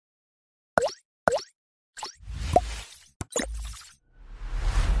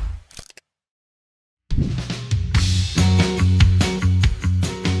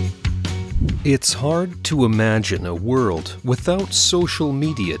It's hard to imagine a world without social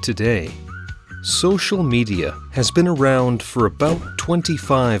media today. Social media has been around for about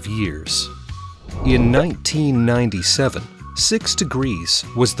 25 years. In 1997, 6 Degrees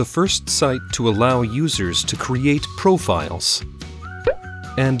was the first site to allow users to create profiles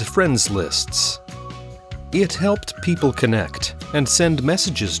and friends lists. It helped people connect and send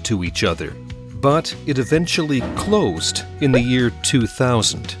messages to each other, but it eventually closed in the year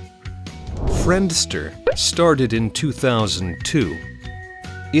 2000. Friendster started in 2002.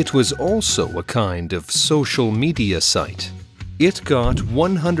 It was also a kind of social media site. It got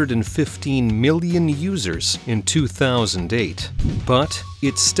 115 million users in 2008, but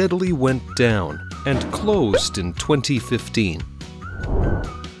it steadily went down and closed in 2015.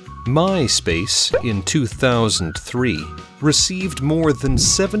 MySpace in 2003 received more than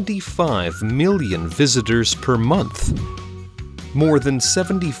 75 million visitors per month. More than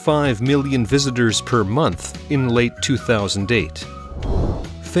 75 million visitors per month in late 2008.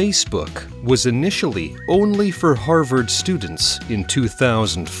 Facebook was initially only for Harvard students in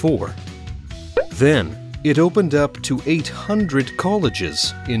 2004. Then, it opened up to 800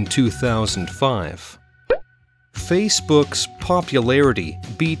 colleges in 2005. Facebook's popularity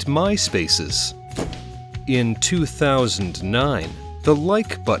beat MySpace's. In 2009, the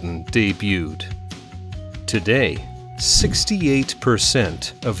like button debuted. Today,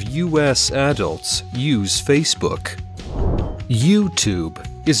 68% of US adults use Facebook. YouTube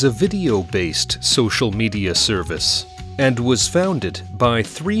is a video-based social media service and was founded by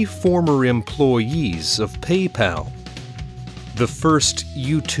 3 former employees of PayPal. The first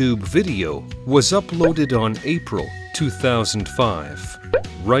YouTube video was uploaded on April 2005.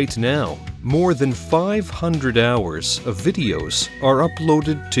 Right now, more than 500 hours of videos are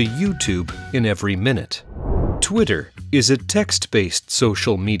uploaded to YouTube in every minute. Twitter is a text-based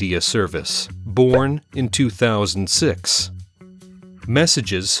social media service born in 2006.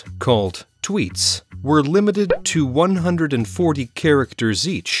 Messages, called tweets, were limited to 140 characters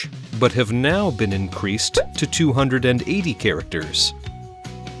each, but have now been increased to 280 characters.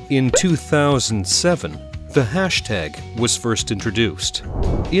 In 2007, the hashtag was first introduced.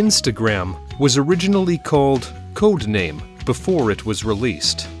 Instagram was originally called Codename before it was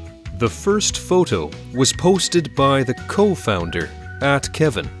released. The first photo was posted by the co-founder,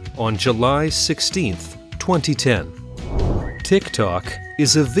 @Kevin, on July 16, 2010. TikTok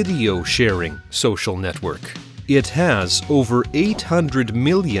is a video-sharing social network. It has over 800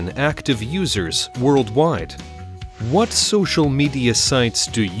 million active users worldwide. What social media sites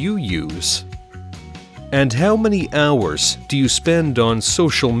do you use? And how many hours do you spend on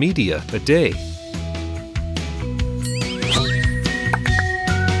social media a day?